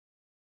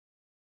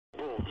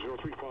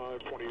035,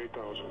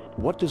 28,000.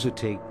 What does it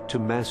take to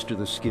master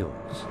the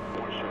skills,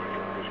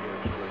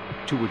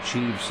 to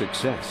achieve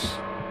success,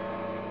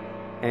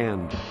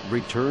 and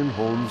return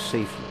home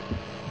safely?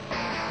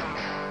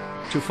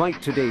 To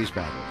fight today's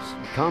battles,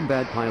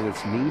 combat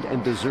pilots need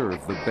and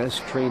deserve the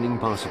best training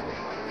possible.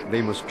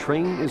 They must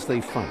train as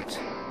they fight,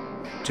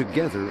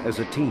 together as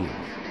a team,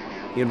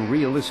 in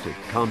realistic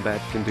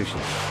combat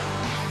conditions.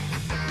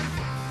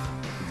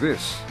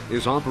 This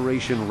is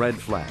Operation Red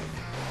Flag,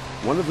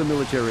 one of the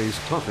military's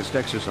toughest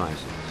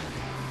exercises.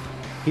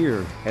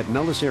 Here at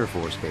Nellis Air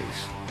Force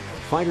Base,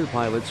 fighter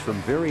pilots from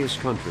various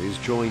countries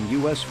join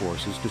U.S.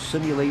 forces to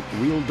simulate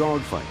real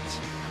dogfights,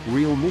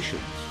 real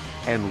missions,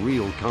 and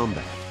real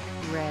combat.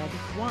 Red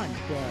 1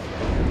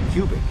 dead.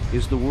 Cubic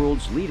is the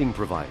world's leading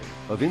provider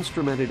of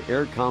instrumented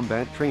air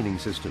combat training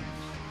systems.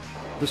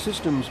 The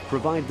systems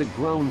provide the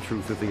ground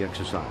truth of the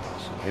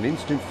exercise and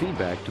instant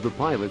feedback to the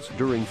pilots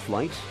during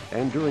flight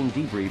and during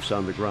debriefs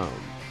on the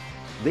ground.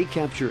 They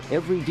capture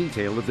every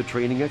detail of the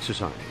training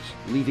exercise,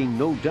 leaving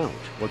no doubt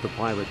what the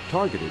pilot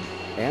targeted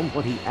and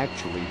what he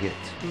actually hit.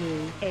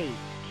 Blue 8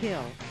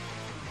 kill.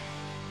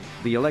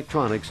 The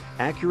electronics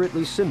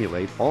accurately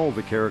simulate all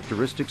the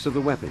characteristics of the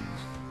weapons,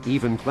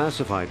 even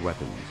classified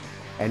weapons,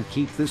 and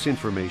keep this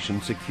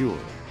information secure.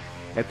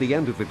 At the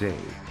end of the day,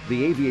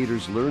 the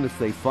aviators learn if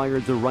they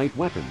fired the right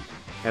weapon,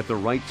 at the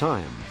right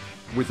time,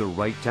 with the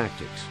right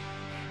tactics.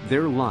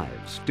 Their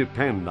lives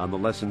depend on the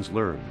lessons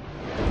learned.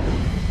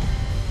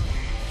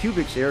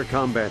 Cubic's air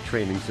combat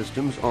training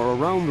systems are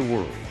around the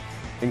world,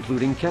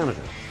 including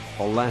Canada,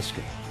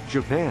 Alaska,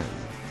 Japan,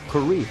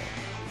 Korea,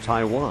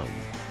 Taiwan,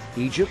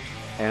 Egypt,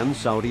 and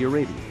Saudi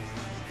Arabia.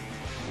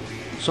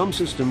 Some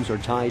systems are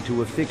tied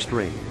to a fixed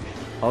range.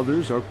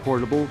 Others are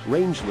portable,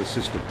 rangeless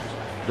systems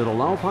that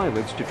allow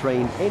pilots to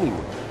train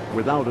anywhere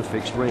without a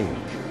fixed range.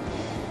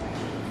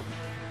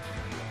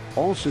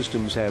 All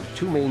systems have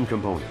two main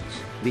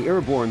components, the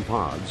airborne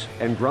pods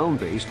and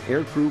ground-based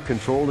aircrew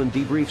control and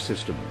debrief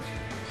systems.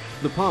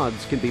 The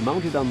pods can be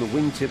mounted on the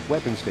wingtip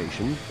weapon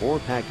station or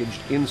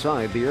packaged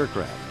inside the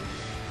aircraft.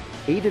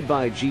 Aided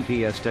by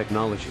GPS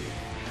technology,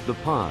 the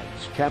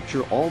pods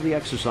capture all the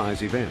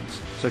exercise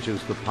events, such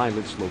as the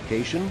pilot's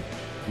location,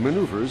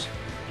 maneuvers,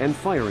 and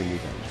firing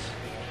events.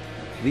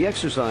 The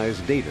exercise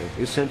data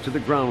is sent to the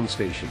ground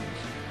stations.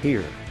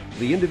 Here,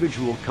 the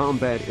Individual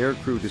Combat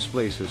Aircrew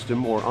Display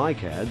System, or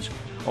ICADS,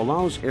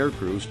 allows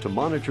aircrews to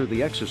monitor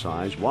the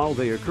exercise while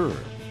they occur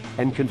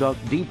and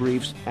conduct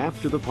debriefs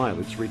after the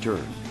pilots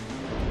return.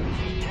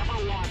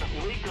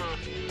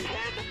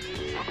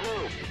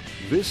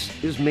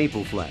 This is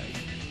Maple Flag,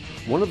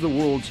 one of the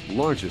world's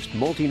largest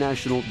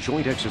multinational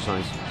joint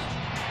exercises.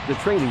 The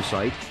training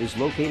site is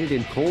located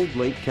in Cold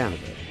Lake,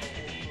 Canada.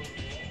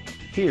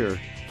 Here,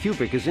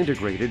 Cubic has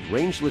integrated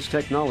rangeless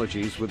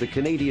technologies with the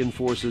Canadian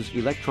Forces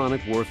Electronic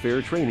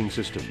Warfare Training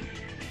System.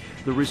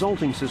 The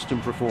resulting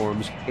system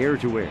performs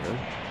air-to-air,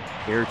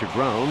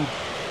 air-to-ground,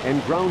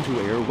 and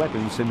ground-to-air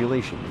weapon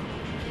simulation.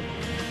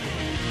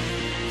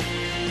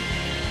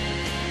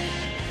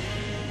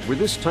 With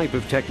this type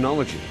of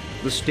technology,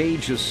 the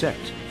stage is set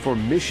for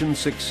mission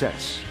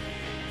success.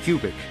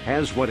 Cubic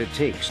has what it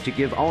takes to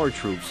give our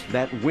troops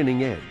that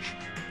winning edge,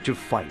 to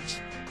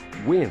fight,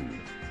 win,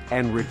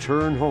 and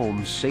return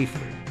home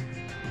safely.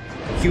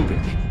 Cubic,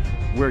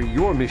 where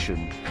your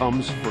mission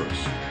comes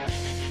first.